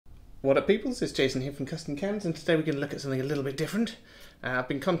What up peoples, it's Jason here from Custom Cans, and today we're going to look at something a little bit different. I've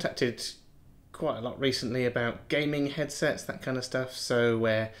been contacted quite a lot recently about gaming headsets, that kind of stuff, so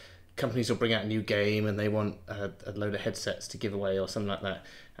where companies will bring out a new game and they want a load of headsets to give away or something like that,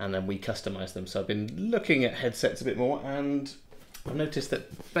 and then we customise them. So I've been looking at headsets a bit more, and I've noticed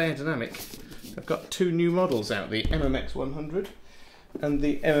that Beyerdynamic have got two new models out, the MMX 100 and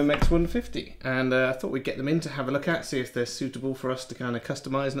the MMX 150, and I thought we'd get them in to have a look at, see if they're suitable for us to kind of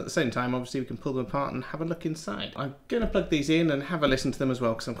customise, and at the same time obviously we can pull them apart and have a look inside. I'm going to plug these in and have a listen to them as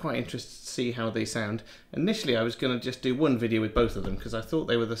well, because I'm quite interested to see how they sound. Initially I was going to just do one video with both of them because I thought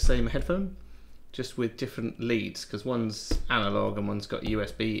they were the same headphone, just with different leads, because one's analog and one's got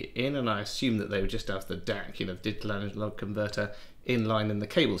USB in, and I assumed that they would just have the DAC, you know, digital analog converter, in line in the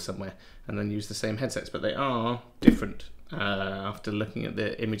cable somewhere, and then use the same headsets, but they are different. After looking at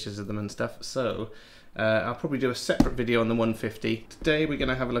the images of them and stuff, so I'll probably do a separate video on the 150. Today we're going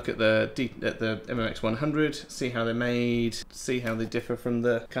to have a look at the MMX 100, see how they're made, see how they differ from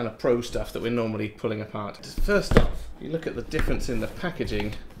the kind of pro stuff that we're normally pulling apart. First off, you look at the difference in the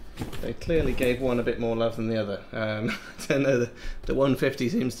packaging. They clearly gave one a bit more love than the other. I don't know, the 150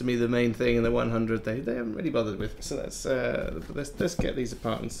 seems to be the main thing, and the 100 they haven't really bothered with. So let's get these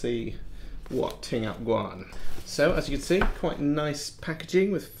apart and see what ting up guan. So as you can see, quite nice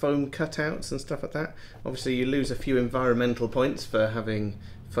packaging with foam cutouts and stuff like that. Obviously you lose a few environmental points for having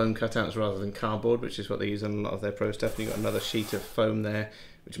foam cutouts rather than cardboard, which is what they use on a lot of their pro stuff. And you've got another sheet of foam there,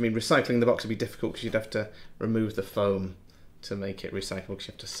 which I mean recycling the box would be difficult because you'd have to remove the foam to make it recyclable, because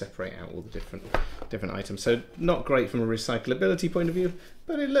you have to separate out all the different items. So not great from a recyclability point of view,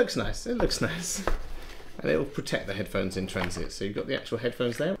 but it looks nice. It looks nice. And it will protect the headphones in transit. So you've got the actual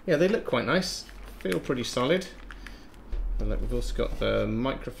headphones there. Yeah, they look quite nice. Feel pretty solid. And look, we've also got the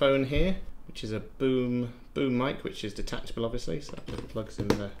microphone here, which is a boom mic, which is detachable, obviously. So that plugs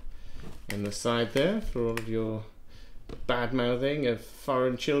in the side there for all of your bad mouthing of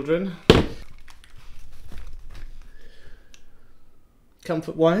foreign children.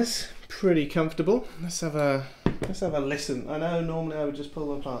 Comfort-wise, pretty comfortable. Let's have a listen. I know normally I would just pull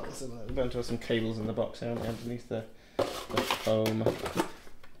them apart. We're going to have some cables in the box here underneath the foam. There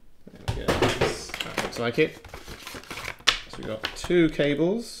we go. That looks like it. So we've got two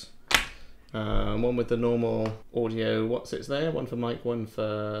cables. One with the normal audio what's-its there. One for mic, one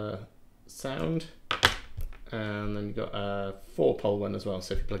for sound. And then you've got a 4-pole one as well,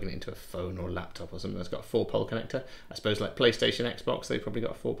 so if you're plugging it into a phone or a laptop or something that's got a 4-pole connector. I suppose like PlayStation, Xbox, they've probably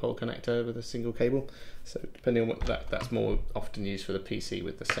got a 4-pole connector with a single cable. So depending on what that's more often used for the PC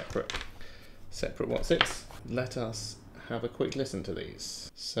with the separate what's-its. Let us have a quick listen to these.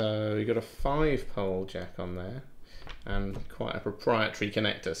 So you've got a 5-pole jack on there, and quite a proprietary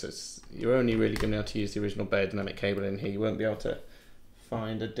connector, so you're only really going to be able to use the original Beyerdynamic cable in here. You won't be able to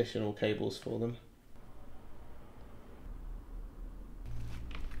find additional cables for them.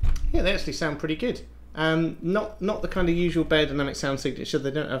 Yeah, they actually sound pretty good. Not the kind of usual Beyerdynamic sound signature.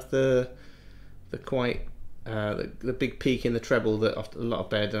 They don't have the big peak in the treble that a lot of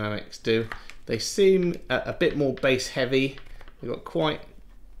Beyerdynamics do. They seem a bit more bass heavy. They've got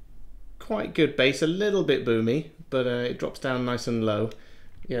quite good bass, a little bit boomy, but it drops down nice and low.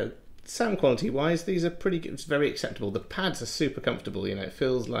 Yeah, sound quality wise, these are pretty good. It's very acceptable. The pads are super comfortable. You know, it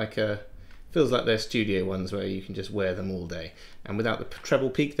feels like they're studio ones where you can just wear them all day. And without the treble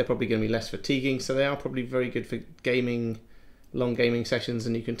peak, they're probably going to be less fatiguing, so they are probably very good for gaming, long gaming sessions.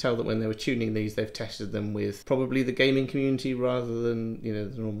 And you can tell that when they were tuning these, they've tested them with probably the gaming community rather than, you know,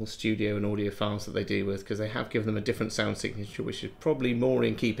 the normal studio and audiophiles that they deal with, because they have given them a different sound signature, which is probably more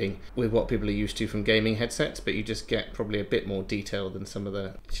in keeping with what people are used to from gaming headsets, but you just get probably a bit more detail than some of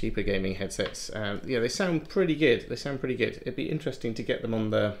the cheaper gaming headsets. Yeah, they sound pretty good. They sound pretty good. It'd be interesting to get them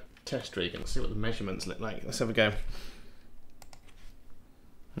on the test rig and see what the measurements look like. Let's have a go.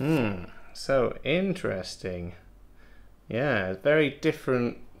 So interesting. Yeah, very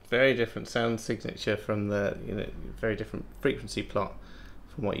different sound signature from the, you know, very different frequency plot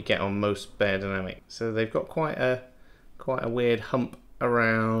from what you get on most Beyerdynamic. So they've got quite a weird hump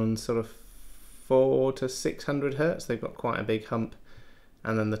around sort of 400 to 600 hertz. They've got quite a big hump,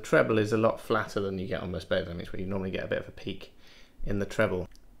 and then the treble is a lot flatter than you get on most Beyerdynamics, where you normally get a bit of a peak in the treble.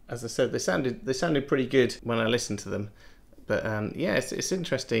 As I said, they sounded pretty good when I listened to them, but yeah, it's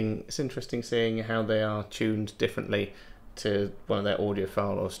interesting. It's interesting seeing how they are tuned differently to one of their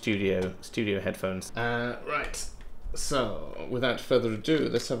audiophile or studio headphones. Right. So without further ado,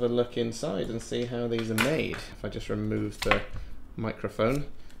 let's have a look inside and see how these are made. If I just remove the microphone,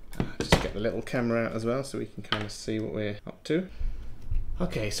 just get the little camera out as well, so we can kind of see what we're up to.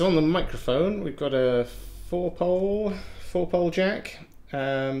 Okay, so on the microphone, we've got a four pole jack.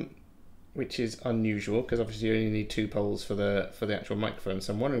 which is unusual because obviously you only need 2 poles for the actual microphone.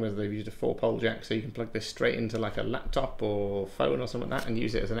 So I'm wondering whether they've used a 4-pole jack so you can plug this straight into like a laptop or phone or something like that and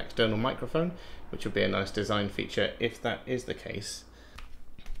use it as an external microphone, which would be a nice design feature if that is the case.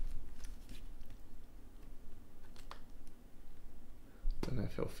 Don't know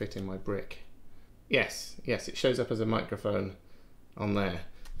if it'll fit in my brick. Yes, it shows up as a microphone on there.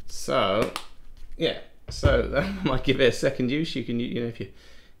 So yeah, so that might give it a second use. You can, you know, if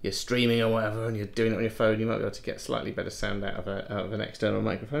you're streaming or whatever and you're doing it on your phone, you might be able to get slightly better sound out of an external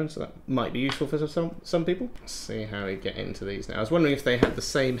microphone, so that might be useful for some people. Let's see how we get into these now. I was wondering if they had the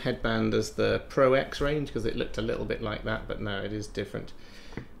same headband as the Pro X range, because it looked a little bit like that, but no, it is different.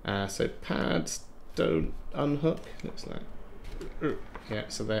 So pads don't unhook, looks like. Yeah,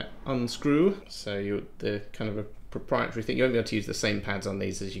 so they unscrew, so the kind of a proprietary thing. You won't be able to use the same pads on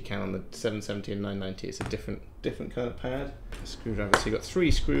these as you can on the 770 and 990. It's a different kind of pad. Screwdriver. So you've got 3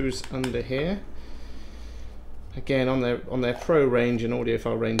 screws under here. Again, on their Pro range and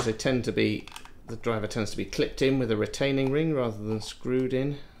audiophile range, they tend to be, the driver tends to be clipped in with a retaining ring rather than screwed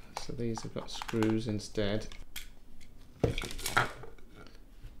in. So these have got screws instead.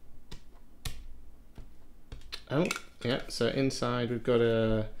 Oh, yeah. So inside we've got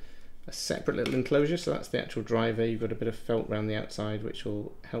a separate little enclosure, so that's the actual driver. You've got a bit of felt around the outside which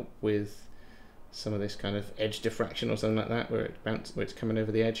will help with some of this kind of edge diffraction or something like that, where it's coming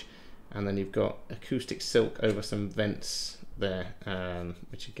over the edge. And then you've got acoustic silk over some vents there,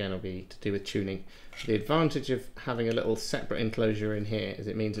 which again will be to do with tuning. The advantage of having a little separate enclosure in here is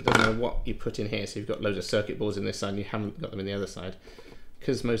it means it doesn't know what you put in here. So you've got loads of circuit boards in this side and you haven't got them in the other side.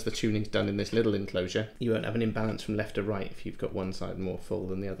 Because most of the tuning's done in this little enclosure, you won't have an imbalance from left to right if you've got one side more full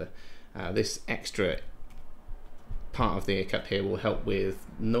than the other. This extra part of the ear cup here will help with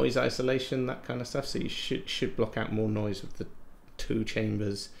noise isolation, that kind of stuff, so you should block out more noise with the 2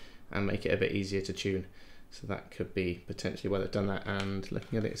 chambers and make it a bit easier to tune. So that could be potentially why they've done that. And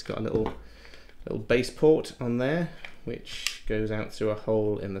looking at it, it's got a little bass port on there which goes out through a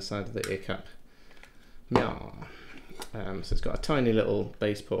hole in the side of the ear cup. Yeah. So it's got a tiny little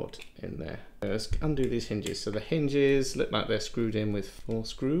bass port in there. Let's undo these hinges. So the hinges look like they're screwed in with 4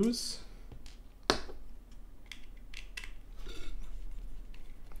 screws.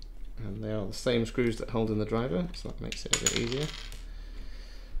 And they are the same screws that hold in the driver, so that makes it a bit easier.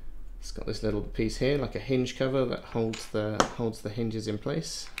 It's got this little piece here, like a hinge cover that holds the hinges in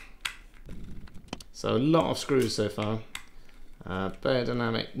place. So a lot of screws so far.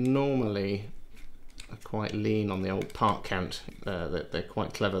 Beyerdynamic normally are quite lean on the old part count. They're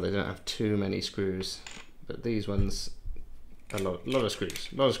quite clever. They don't have too many screws, but these ones, a lot of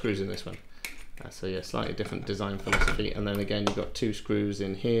screws in this one. So yeah, slightly different design philosophy. And then again, you've got 2 screws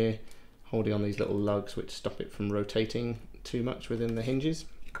in here holding on these little lugs which stop it from rotating too much within the hinges.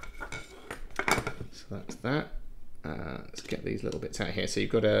 So that's that. Let's get these little bits out here. So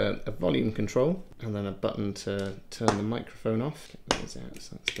you've got a volume control and then a button to turn the microphone off. Get these out.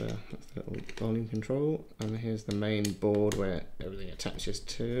 So that's the little volume control, and here's the main board where everything attaches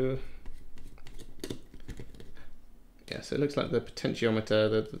to. Yeah, so it looks like the potentiometer,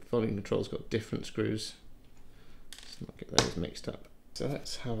 the volume control's got different screws. Let's not get those mixed up. So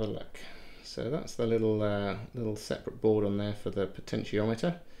let's have a look. So that's the little separate board on there for the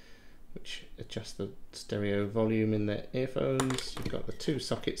potentiometer, which adjusts the stereo volume in the earphones. You've got the 2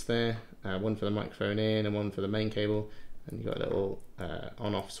 sockets there, one for the microphone in and one for the main cable, and you've got a little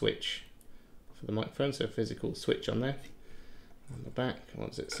on-off switch for the microphone, so a physical switch on there. On the back,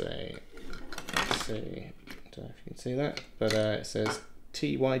 what does it say? Let's see, I don't know if you can see that, but it says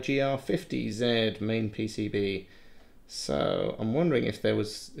TYGR50Z main PCB. So I'm wondering if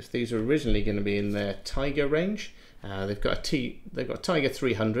these were originally going to be in their Tiger range. They've got Tiger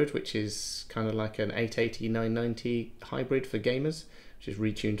 300, which is kind of like an 880 990 hybrid for gamers, which is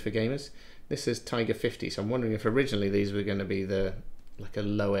retuned for gamers. This is Tiger 50, so I'm wondering if originally these were going to be like a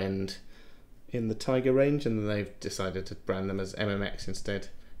low end in the Tiger range, and then they've decided to brand them as MMX instead.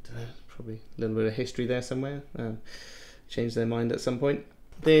 Probably a little bit of history there somewhere. Changed their mind at some point.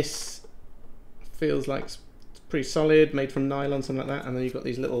 This feels like it's pretty solid, made from nylon, something like that. And then you've got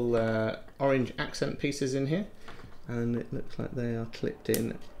these little orange accent pieces in here, and it looks like they are clipped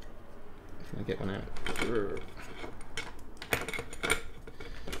in. If I get one out.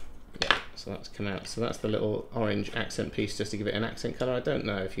 Yeah, so that's come out. So that's the little orange accent piece, just to give it an accent color. I don't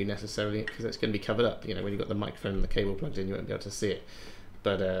know if you necessarily, because it's going to be covered up. You know, when you've got the microphone and the cable plugged in, you won't be able to see it.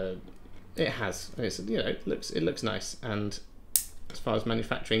 But it has. It's, you know, it looks nice. And as far as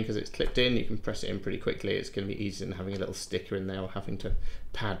manufacturing, because it's clipped in, you can press it in pretty quickly. It's going to be easier than having a little sticker in there or having to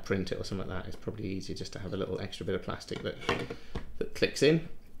pad print it or something like that. It's probably easier just to have a little extra bit of plastic that clicks in.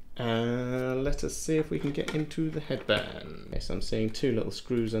 Let us see if we can get into the headband. Yes, I'm seeing two little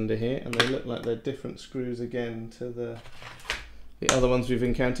screws under here, and they look like they're different screws again to the other ones we've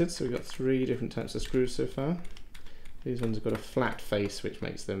encountered. So we've got 3 different types of screws so far. These ones have got a flat face, which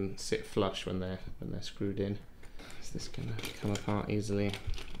makes them sit flush when they're screwed in. Is this going to come apart easily?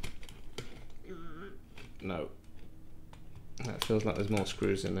 No. That feels like there's more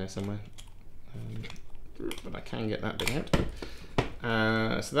screws in there somewhere. But I can get that bit out.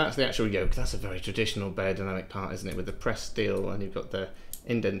 So that's the actual yoke. That's a very traditional Beyerdynamic part, isn't it? With the pressed steel, and you've got the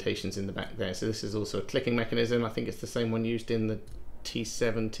indentations in the back there. So this is also a clicking mechanism. I think it's the same one used in the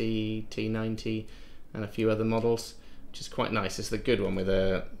T70, T90, and a few other models, which is quite nice. It's the good one with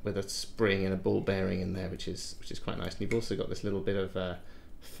a spring and a ball bearing in there, which is quite nice. And you've also got this little bit of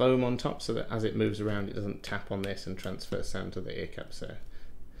foam on top, so that as it moves around, it doesn't tap on this and transfer sound to the ear cup. So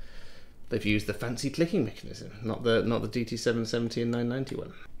they've used the fancy clicking mechanism, not the DT770 and 990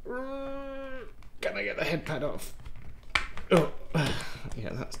 one. Can I get the head pad off? Oh, yeah,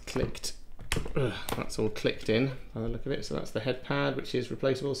 that's clicked. That's all clicked in by the look of it. So that's the head pad, which is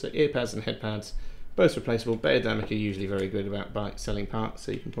replaceable. So ear pads and head pads, both replaceable. Beyerdynamic are usually very good about selling parts,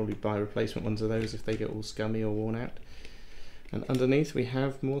 so you can probably buy replacement ones of those if they get all scummy or worn out. And underneath we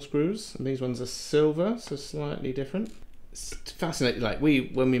have more screws, and these ones are silver, so slightly different. It's fascinating. Like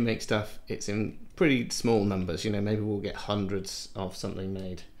when we make stuff, it's in pretty small numbers. You know, maybe we'll get hundreds of something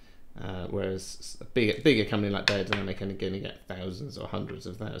made, whereas a bigger company like Beyerdynamic are going to get thousands or hundreds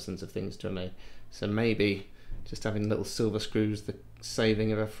of thousands of things to be made. So maybe just having little silver screws, the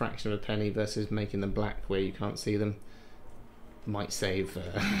saving of a fraction of a penny versus making them black where you can't see them, might save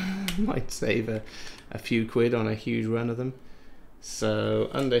a few quid on a huge run of them. So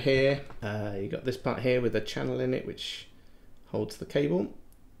under here, you got this part here with a channel in it which holds the cable,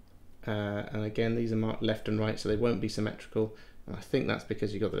 and again these are marked left and right, so they won't be symmetrical, and I think that's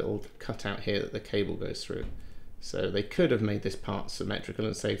because you've got the little cutout here that the cable goes through. So they could have made this part symmetrical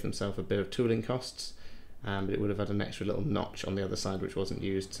and saved themselves a bit of tooling costs, but it would have had an extra little notch on the other side which wasn't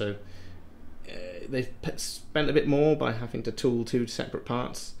used. So they've spent a bit more by having to tool 2 separate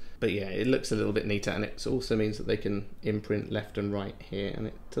parts. But yeah, it looks a little bit neater, and it also means that they can imprint left and right here. And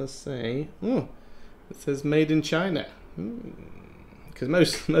it does say, oh, it says made in China. Because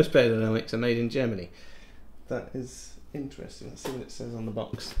most Beyerdynamics are made in Germany. That is interesting. Let's see what it says on the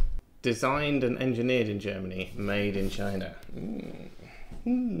box. Designed and engineered in Germany, made in China.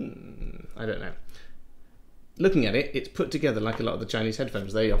 I don't know. Looking at it, it's put together like a lot of the Chinese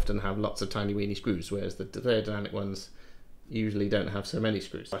headphones. They often have lots of tiny weeny screws, whereas the Beyerdynamic ones usually don't have so many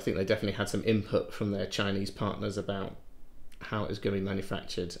screws. I think they definitely had some input from their Chinese partners about how it's going to be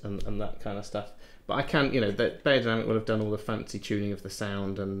manufactured and that kind of stuff. But I can, you know, that Beyerdynamic will have done all the fancy tuning of the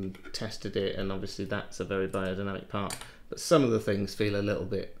sound and tested it, and obviously that's a very Beyerdynamic part. But some of the things feel a little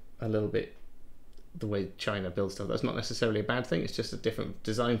bit the way China builds stuff. That's not necessarily a bad thing. It's just a different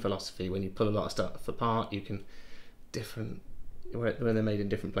design philosophy. When you pull a lot of stuff apart, you can when they're made in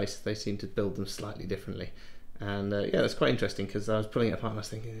different places, they seem to build them slightly differently. And yeah, that's quite interesting, because I was pulling it apart and I was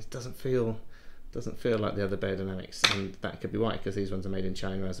thinking it doesn't feel like the other Beyerdynamics, and that could be why, because these ones are made in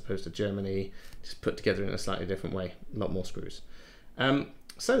China as opposed to Germany, just put together in a slightly different way, a lot more screws.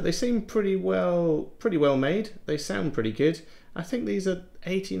 So they seem pretty well made. They sound pretty good. I think these are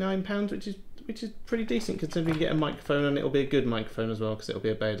 £89, which is pretty decent considering you get a microphone, and it'll be a good microphone as well because it'll be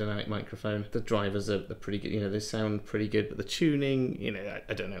a Beyerdynamic microphone. The drivers are pretty good, you know, they sound pretty good, but the tuning, you know,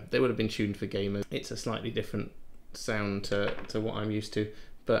 I don't know, they would have been tuned for gamers. It's a slightly different sound to what I'm used to,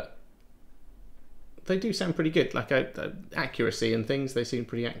 but they do sound pretty good. Like accuracy and things, they seem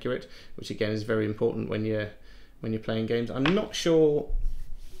pretty accurate, which again is very important when you're playing games. I'm not sure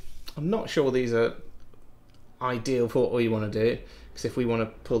these are ideal for what we want to do, because if we want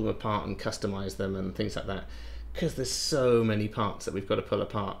to pull them apart and customize them and things like that, because there's so many parts that we've got to pull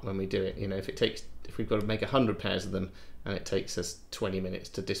apart when we do it. You know, if we've got to make 100 pairs of them and it takes us 20 minutes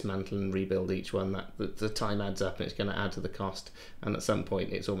to dismantle and rebuild each one, the time adds up and it's going to add to the cost. And at some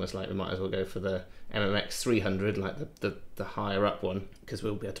point it's almost like we might as well go for the MMX 300, like the higher up one, because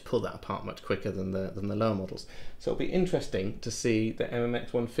we'll be able to pull that apart much quicker than the lower models. So it'll be interesting to see the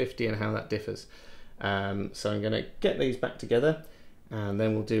MMX 150 and how that differs. So I'm going to get these back together, and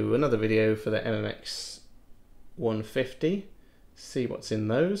then we'll do another video for the MMX 150, see what's in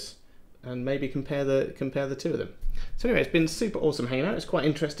those, and maybe compare the two of them. So anyway, it's been super awesome hanging out. It's quite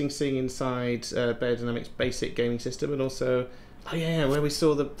interesting seeing inside Beyerdynamic's basic gaming system, and also, oh yeah, where we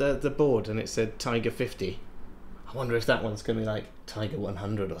saw the board and it said Tiger 50. I wonder if that one's going to be like Tiger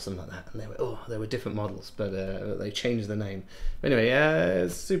 100 or something like that. And there were different models, but they changed the name. But anyway,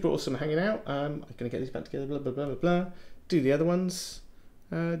 it's super awesome hanging out. I'm going to get these back together, blah, blah, blah, blah, blah. Do the other ones.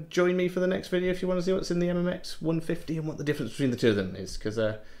 join me for the next video if you want to see what's in the MMX 150 and what the difference between the two of them is, because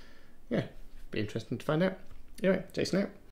yeah, be interesting to find out. Anyway, Jason out.